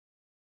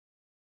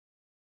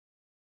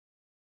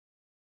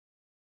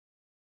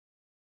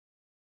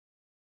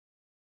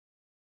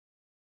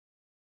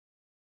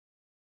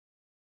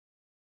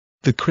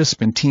The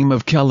Crispin team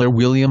of Keller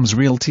Williams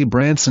Realty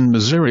Branson,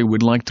 Missouri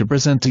would like to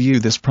present to you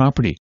this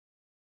property.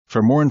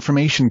 For more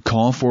information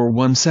call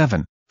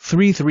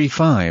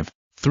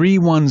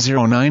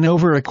 417-335-3109.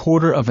 Over a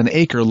quarter of an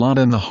acre lot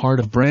in the heart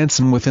of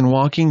Branson, within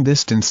walking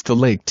distance to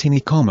Lake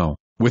Tinnecomo,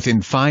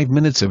 within 5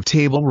 minutes of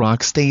Table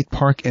Rock State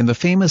Park and the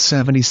famous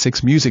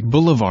 76 Music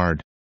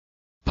Boulevard.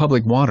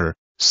 Public water,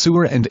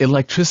 sewer and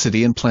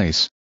electricity in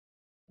place.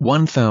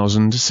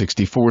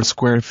 1,064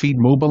 square feet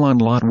mobile on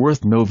lot,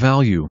 worth no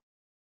value.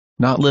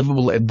 Not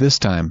livable at this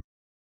time.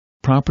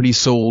 Property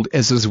sold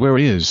as is where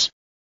is.